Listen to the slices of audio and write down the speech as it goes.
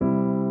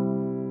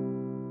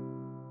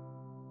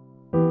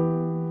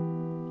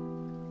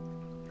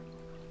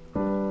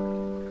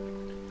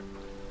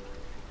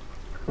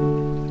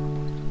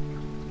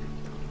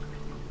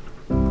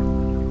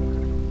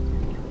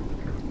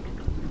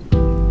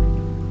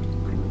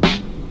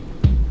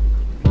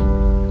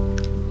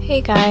Hey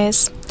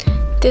guys,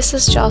 this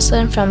is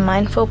Jocelyn from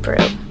Mindful Brew,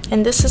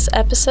 and this is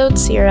episode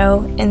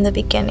 0 in the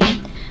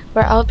beginning,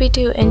 where I'll be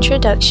doing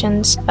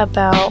introductions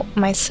about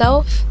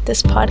myself,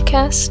 this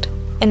podcast,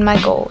 and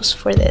my goals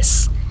for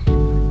this.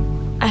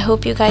 I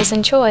hope you guys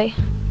enjoy.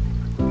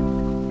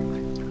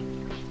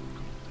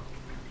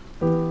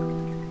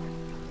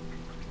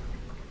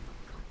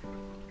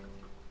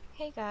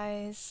 Hey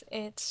guys,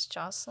 it's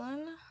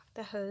Jocelyn,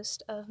 the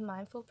host of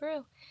Mindful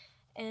Brew,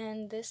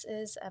 and this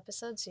is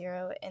episode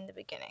 0 in the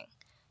beginning.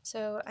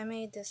 So I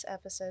made this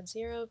episode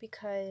 0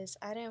 because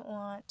I didn't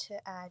want to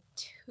add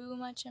too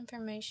much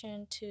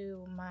information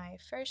to my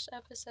first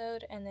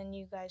episode and then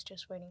you guys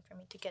just waiting for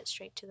me to get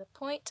straight to the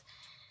point.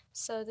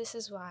 So this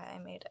is why I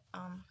made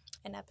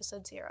an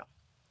episode 0.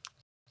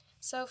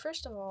 So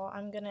first of all,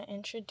 I'm going to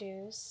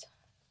introduce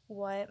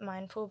what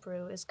Mindful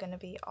Brew is going to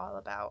be all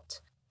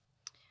about.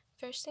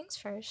 First things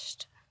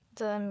first,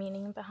 the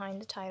meaning behind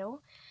the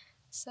title.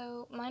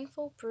 So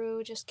Mindful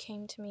Brew just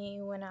came to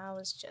me when I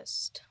was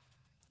just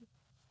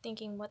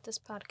thinking what this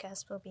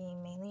podcast will be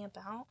mainly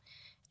about.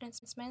 And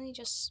it's mainly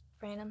just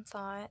random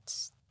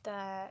thoughts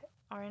that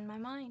are in my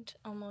mind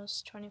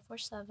almost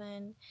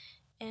 24/7.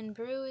 And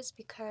brew is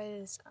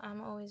because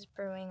I'm always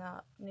brewing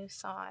up new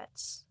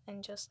thoughts.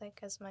 And just like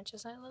as much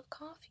as I love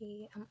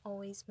coffee, I'm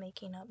always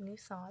making up new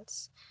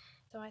thoughts.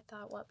 So I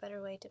thought, what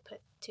better way to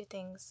put two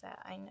things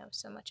that I know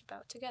so much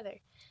about together?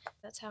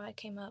 That's how I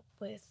came up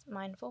with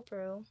Mindful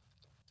Brew.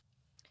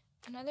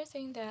 Another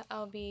thing that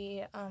I'll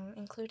be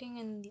including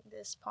in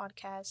this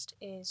podcast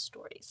is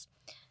stories.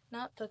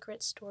 Not book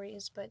read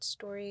stories, but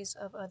stories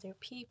of other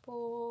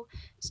people,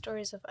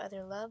 stories of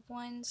other loved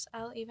ones.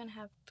 I'll even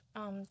have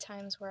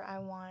times where I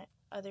want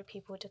other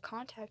people to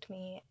contact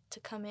me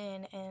to come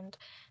in and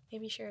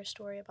maybe share a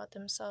story about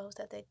themselves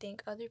that they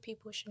think other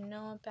people should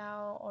know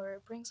about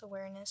or brings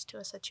awareness to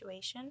a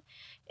situation.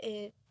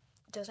 It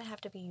doesn't have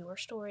to be your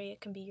story,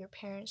 it can be your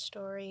parents'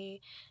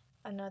 story,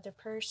 another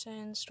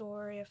person's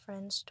story, a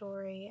friend's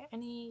story,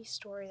 any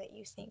story that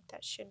you think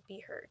that should be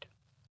heard.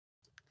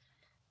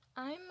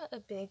 I'm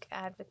a big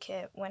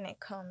advocate when it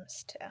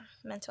comes to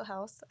mental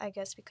health, I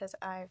guess because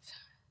I've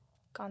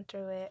gone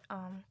through it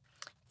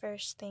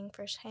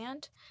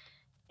firsthand,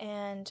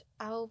 and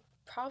I'll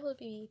probably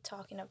be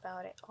talking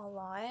about it a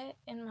lot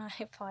in my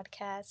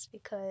podcast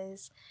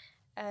because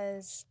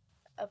as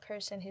a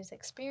person who's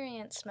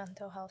experienced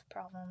mental health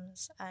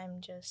problems, I'm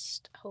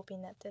just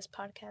hoping that this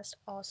podcast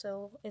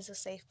also is a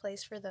safe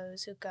place for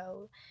those who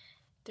go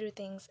through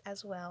things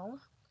as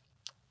well.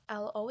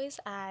 I'll always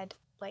add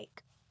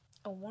like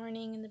a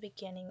warning in the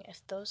beginning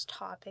if those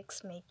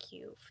topics make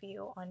you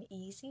feel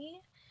uneasy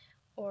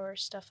or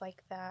stuff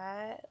like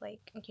that,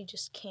 like you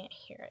just can't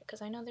hear it.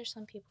 Because I know there's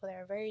some people that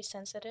are very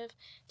sensitive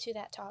to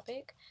that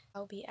topic.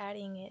 I'll be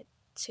adding it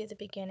to the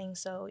beginning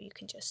so you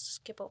can just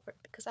skip over it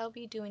because I'll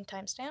be doing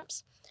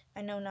timestamps.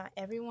 I know not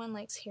everyone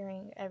likes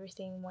hearing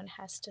everything one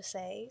has to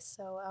say,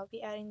 so I'll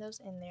be adding those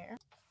in there.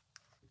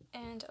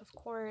 And of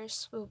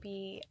course, we'll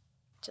be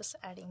just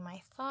adding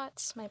my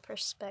thoughts, my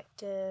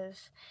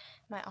perspective,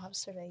 my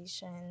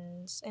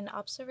observations, and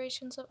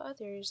observations of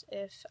others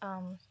if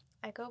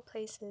I go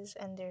places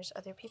and there's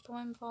other people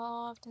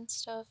involved and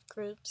stuff,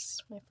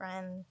 groups, my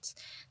friends.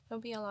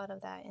 There'll be a lot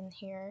of that in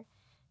here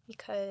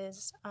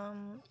because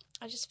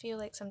I just feel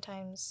like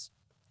sometimes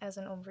as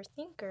an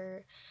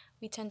overthinker,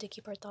 we tend to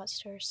keep our thoughts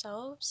to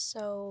ourselves.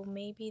 So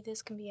maybe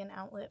this can be an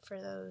outlet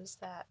for those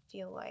that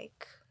feel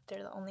like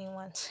they're the only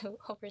ones who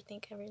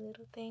overthink every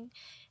little thing.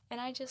 And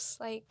I just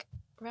like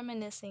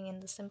reminiscing in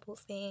the simple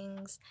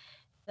things.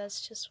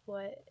 That's just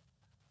what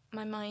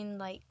my mind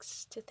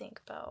likes to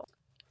think about.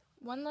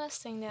 One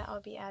last thing that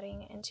I'll be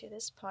adding into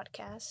this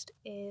podcast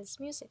is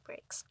music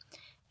breaks.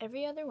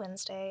 Every other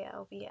Wednesday,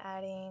 I'll be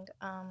adding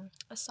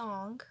a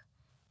song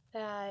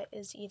that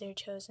is either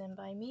chosen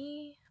by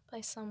me,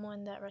 by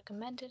someone that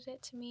recommended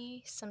it to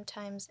me.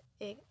 Sometimes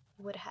it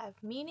would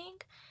have meaning,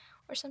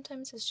 or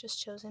sometimes it's just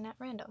chosen at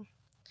random.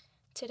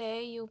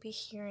 Today, you'll be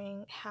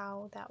hearing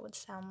how that would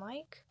sound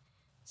like.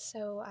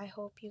 So, I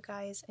hope you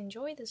guys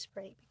enjoy this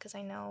break because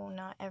I know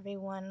not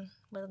everyone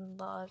would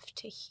love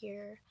to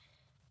hear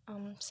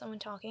someone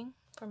talking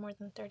for more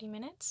than 30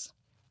 minutes.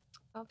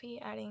 I'll be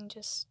adding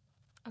just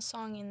a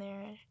song in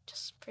there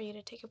just for you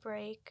to take a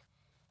break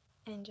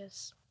and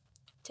just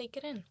take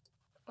it in.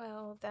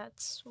 Well,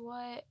 that's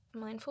what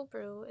Mindful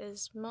Brew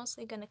is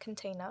mostly going to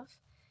contain of.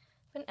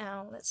 But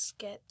now let's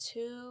get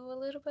to a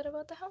little bit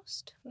about the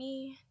host.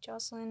 Me,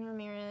 Jocelyn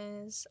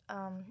Ramirez.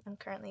 I'm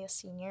currently a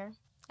senior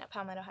at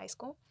Palmetto High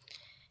School.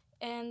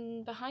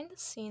 And behind the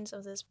scenes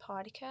of this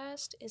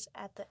podcast is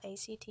at the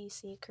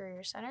ACTC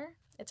Career Center.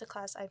 It's a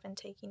class I've been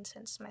taking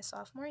since my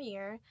sophomore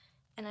year,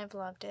 and I've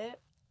loved it.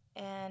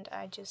 And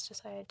I just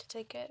decided to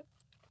take it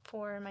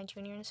for my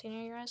junior and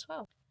senior year as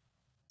well.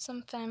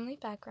 Some family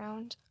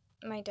background.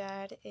 My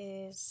dad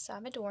is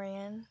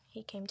Salvadorian.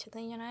 He came to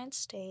the United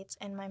States,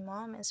 and my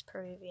mom is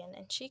Peruvian,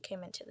 and she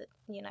came into the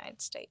United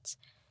States.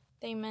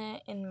 They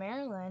met in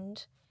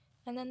Maryland,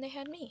 and then they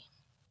had me.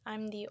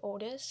 I'm the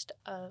oldest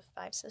of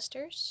 5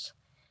 sisters,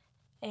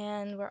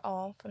 and we're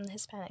all from the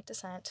Hispanic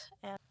descent,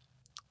 and I'm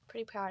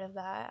pretty proud of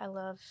that. I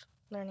love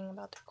learning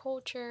about their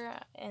culture,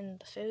 and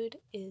the food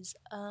is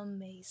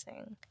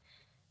amazing.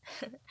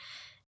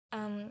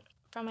 um,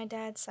 from my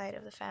dad's side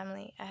of the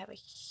family, I have a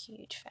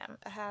huge family.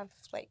 I have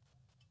like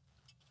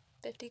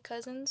 50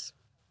 cousins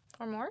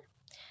or more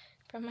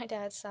from my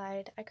dad's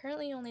side. I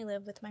currently only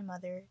live with my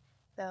mother,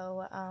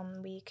 though.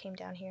 We came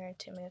down here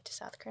to move to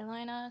South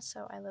Carolina,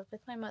 so I live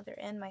with my mother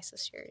and my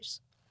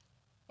sisters.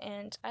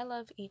 And I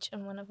love each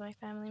and one of my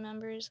family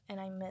members,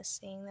 and I miss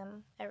seeing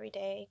them every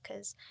day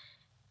because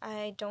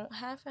I don't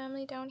have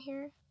family down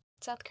here,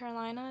 South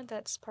Carolina.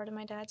 That's part of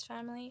my dad's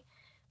family,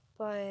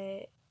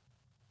 but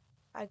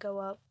I go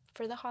up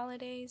for the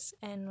holidays,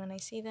 and when I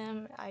see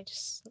them, I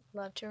just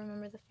love to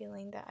remember the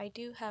feeling that I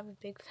do have a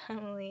big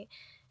family,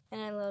 and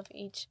I love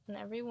each and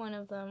every one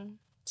of them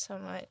so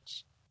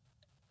much.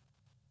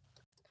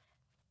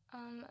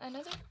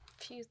 Another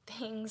few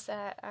things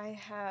that I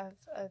have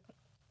a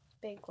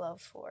big love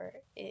for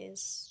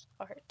is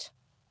art.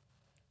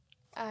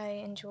 I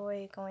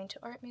enjoy going to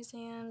art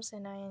museums,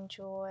 and I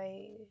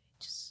enjoy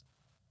just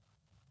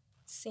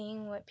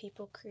seeing what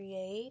people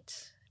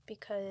create,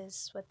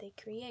 because what they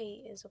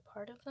create is a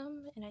part of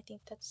them, and I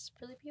think that's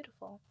really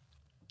beautiful.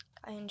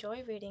 I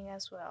enjoy reading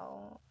as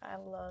well. I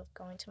love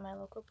going to my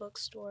local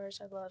bookstores.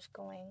 I love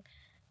going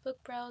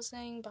book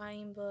browsing,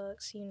 buying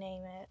books, you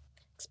name it,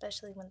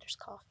 especially when there's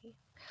coffee.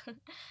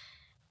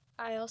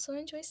 I also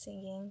enjoy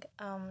singing.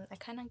 I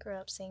kind of grew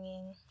up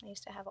singing. I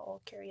used to have an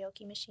old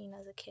karaoke machine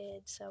as a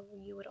kid, so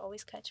you would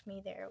always catch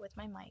me there with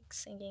my mic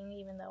singing,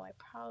 even though I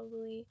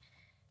probably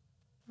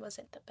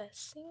wasn't the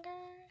best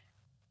singer,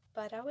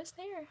 but I was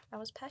there. I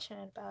was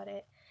passionate about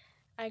it.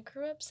 I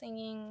grew up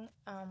singing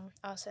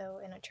also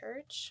in a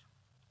church.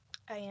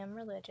 I am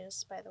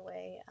religious, by the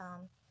way,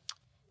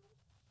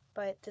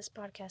 but this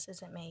podcast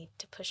isn't made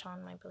to push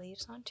on my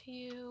beliefs onto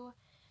you.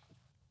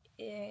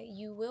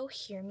 You will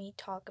hear me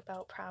talk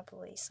about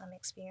probably some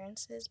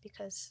experiences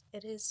because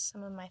it is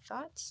some of my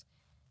thoughts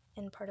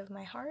and part of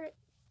my heart,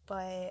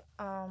 but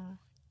I'm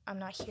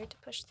not here to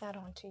push that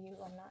onto you.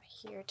 I'm not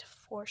here to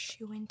force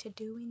you into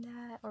doing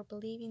that or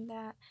believing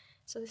that.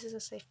 So this is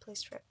a safe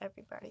place for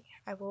everybody.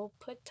 I will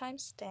put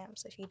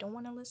timestamps. If you don't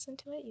want to listen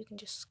to it, you can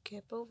just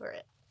skip over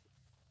it.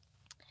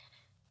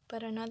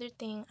 But another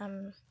thing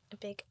I'm a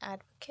big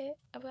advocate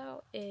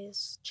about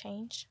is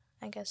change.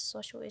 I guess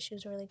social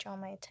issues really draw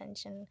my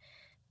attention,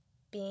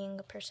 being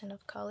a person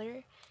of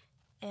color,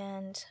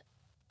 and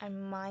I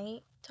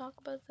might talk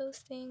about those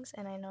things,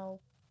 and I know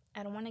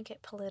I don't want to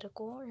get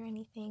political or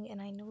anything,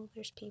 and I know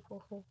there's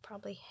people who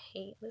probably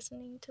hate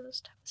listening to those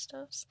type of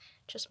stuffs.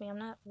 Trust me, I'm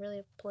not really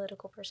a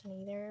political person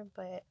either,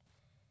 but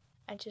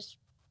I just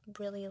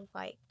really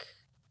like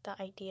the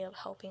idea of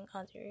helping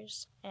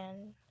others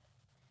and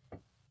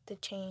the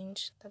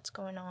change that's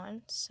going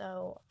on,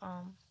 so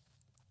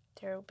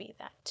there will be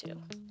that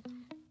too.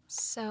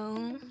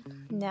 So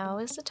now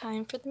is the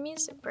time for the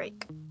music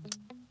break,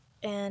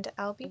 and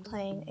I'll be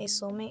playing A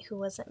Soulmate Who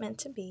Wasn't Meant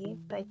to Be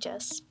by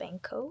Jess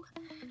Banco.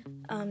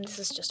 This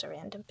is just a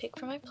random pick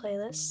from my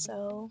playlist,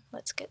 so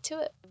let's get to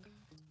it.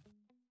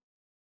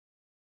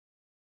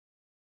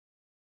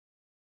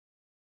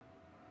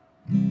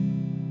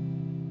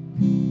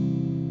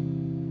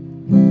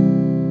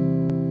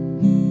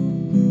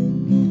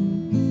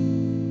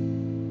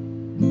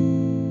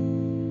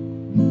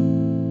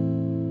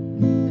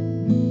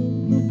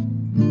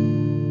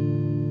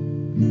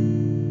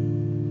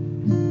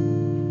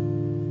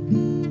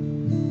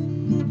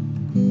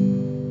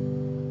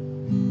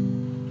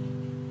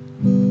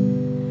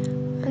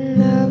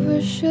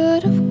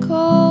 Should have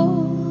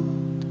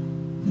called,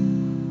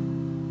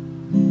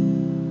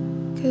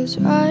 'cause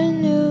I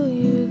knew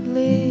you'd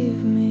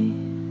leave me,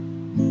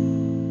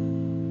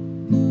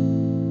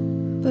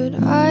 but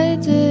I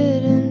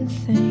didn't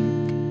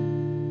think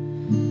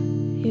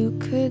you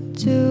could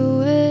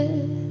do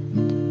it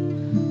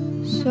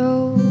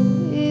so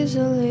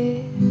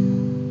easily.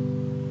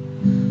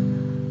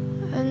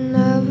 I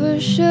never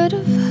should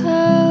have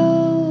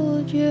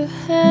held your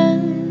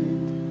hand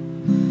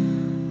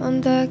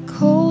on that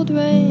cold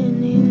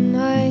rainy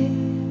night,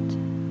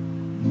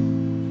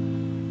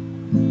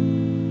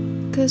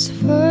 'cause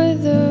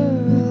further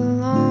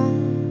along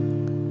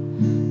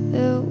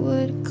it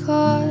would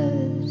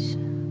cause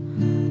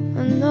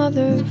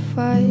another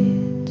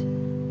fight.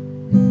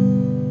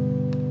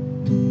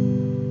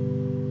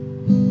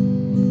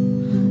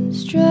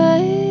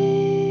 Stranger,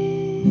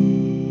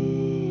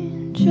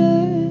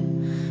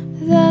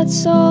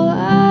 that's all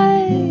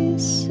I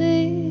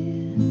see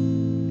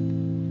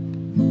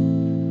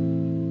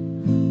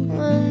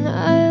when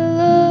I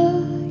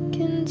look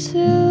into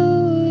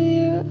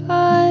your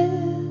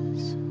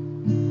eyes.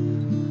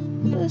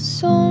 A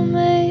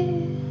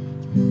soulmate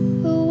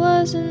who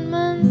wasn't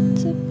meant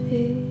to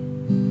be.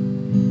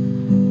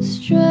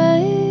 Stranger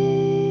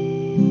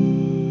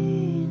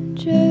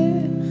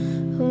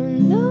who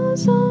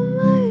knows all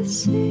my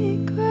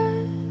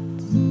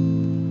secrets,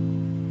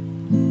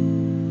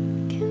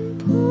 can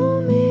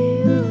pull me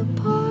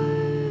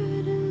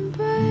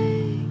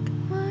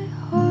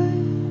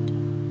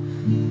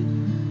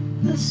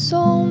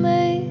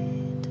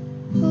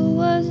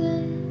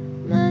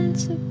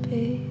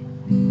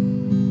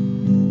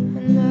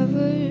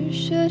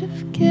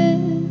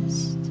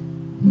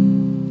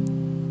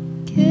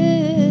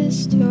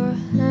your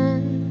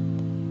hand.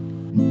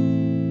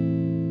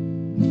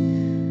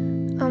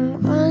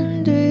 I'm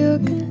under your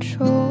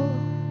control.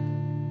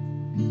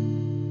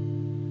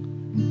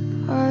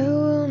 I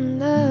will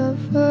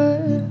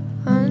never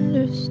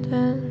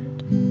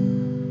understand.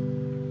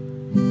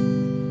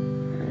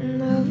 I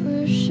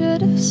never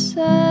should have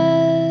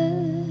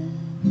said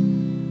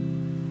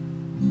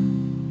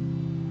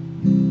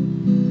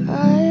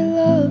I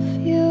love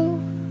you.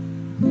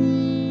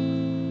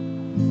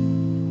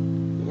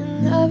 You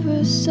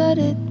never said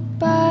it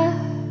back.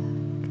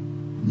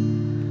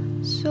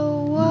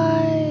 So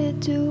why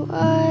do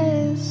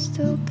I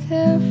still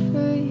care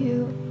for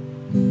you?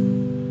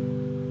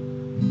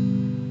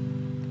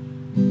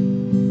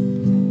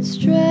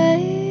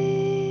 Stranger,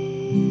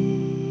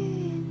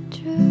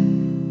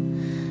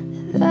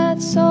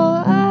 that's all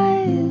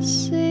I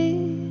see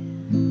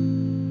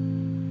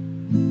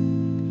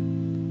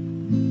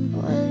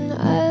when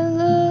I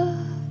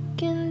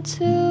look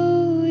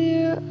into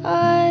your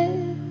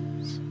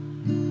eyes.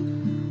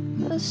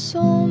 A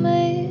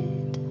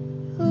soulmate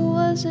who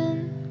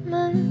wasn't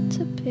meant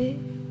to be.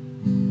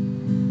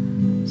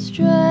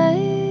 Stranger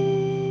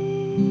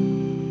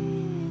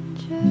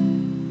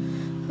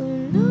who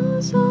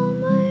knows all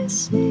my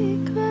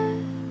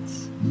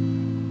secrets,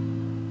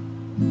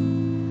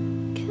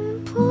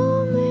 can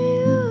pull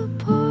me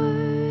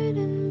apart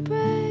and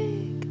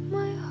break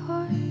my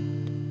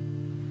heart.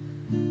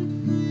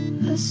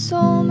 A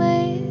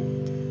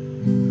soulmate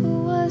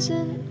who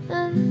wasn't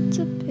meant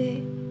to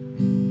be.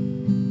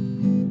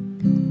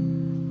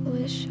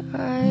 Wish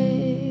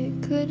I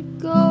could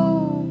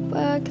go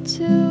back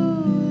to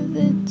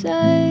the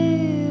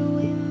day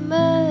we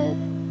met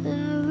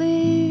and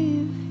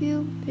leave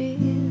you be.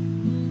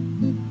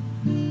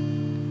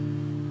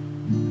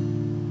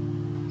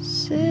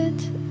 Sit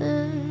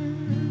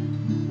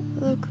and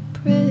look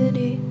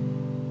pretty.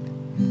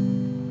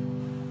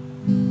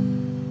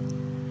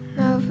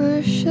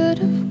 Never should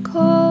have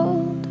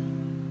called.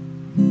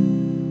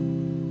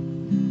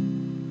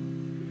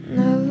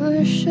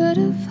 Never should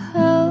have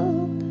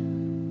held.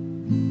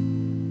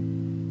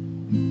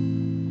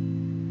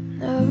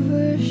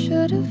 Never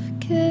should have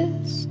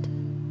kissed.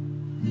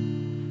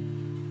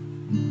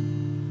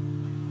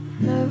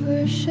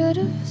 Never should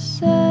have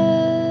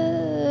said.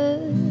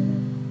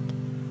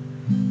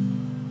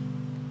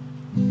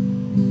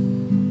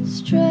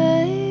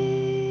 Stranger,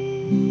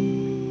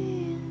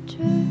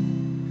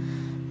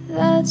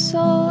 that's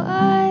all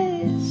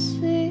I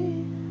see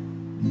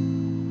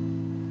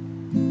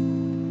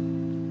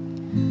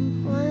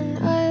when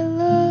I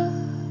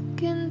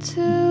look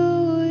into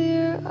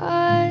your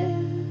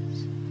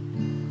eyes.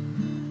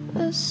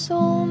 A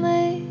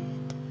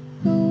soulmate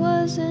who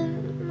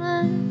wasn't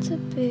meant to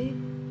be.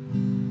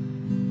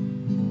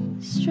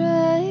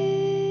 Stranger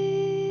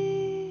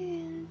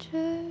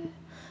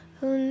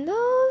who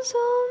knows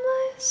all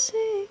my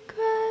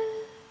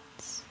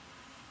secrets,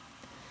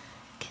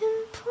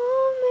 can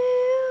pull me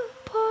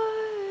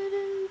apart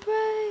and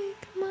break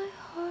my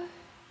heart.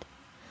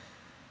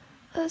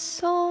 A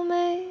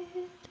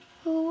soulmate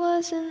who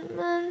wasn't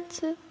meant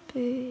to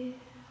be.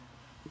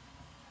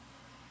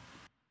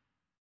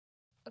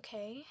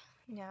 Okay,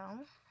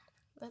 now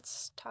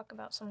let's talk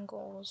about some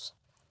goals.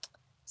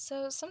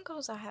 So, some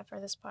goals I have for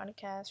this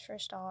podcast,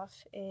 first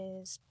off,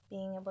 is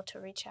being able to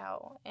reach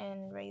out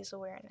and raise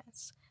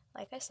awareness.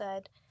 Like I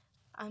said,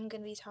 I'm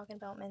going to be talking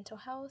about mental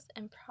health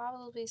and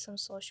probably some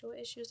social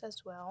issues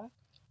as well,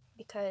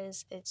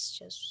 because it's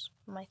just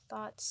my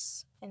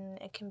thoughts and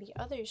it can be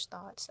others'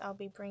 thoughts. I'll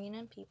be bringing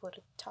in people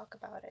to talk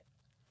about it.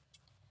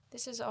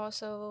 This is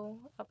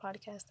also a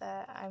podcast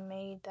that I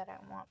made that I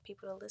want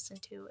people to listen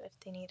to if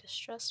they need a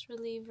stress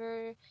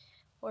reliever,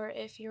 or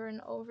if you're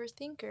an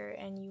overthinker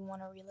and you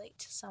want to relate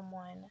to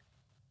someone.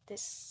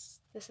 This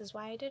is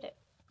why I did it.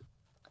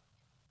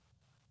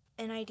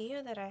 An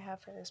idea that I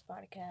have for this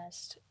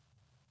podcast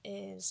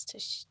is to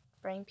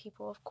bring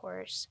people, of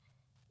course,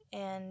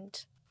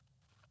 and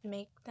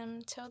make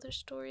them tell their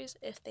stories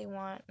if they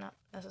want, not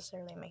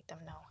necessarily make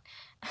them know.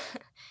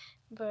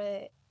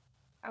 But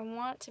I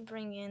want to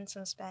bring in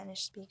some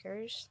Spanish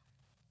speakers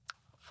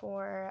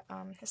for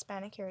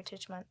Hispanic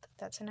Heritage Month.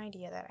 That's an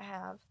idea that I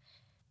have.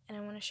 And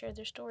I want to share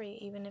their story.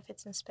 Even if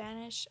it's in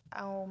Spanish,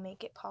 I'll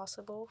make it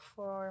possible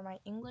for my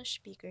English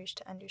speakers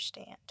to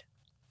understand.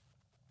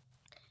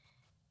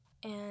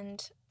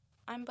 And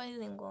I'm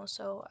bilingual,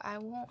 so I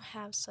won't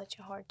have such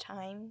a hard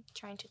time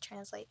trying to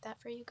translate that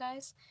for you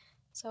guys.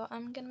 So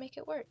I'm going to make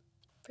it work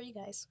for you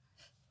guys.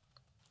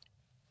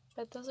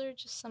 But those are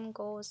just some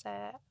goals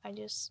that I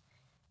just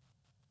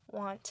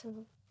want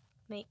to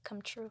make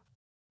come true.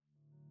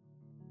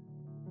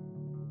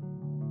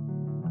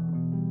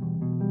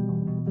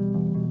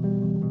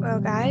 Well,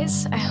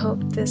 guys, I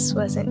hope this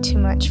wasn't too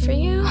much for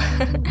you.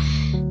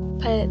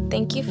 But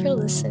thank you for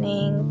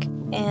listening.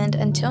 And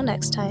until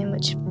next time,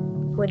 which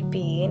would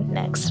be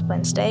next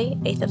Wednesday,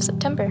 8th of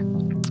September.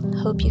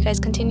 Hope you guys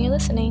continue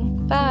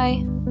listening.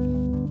 Bye.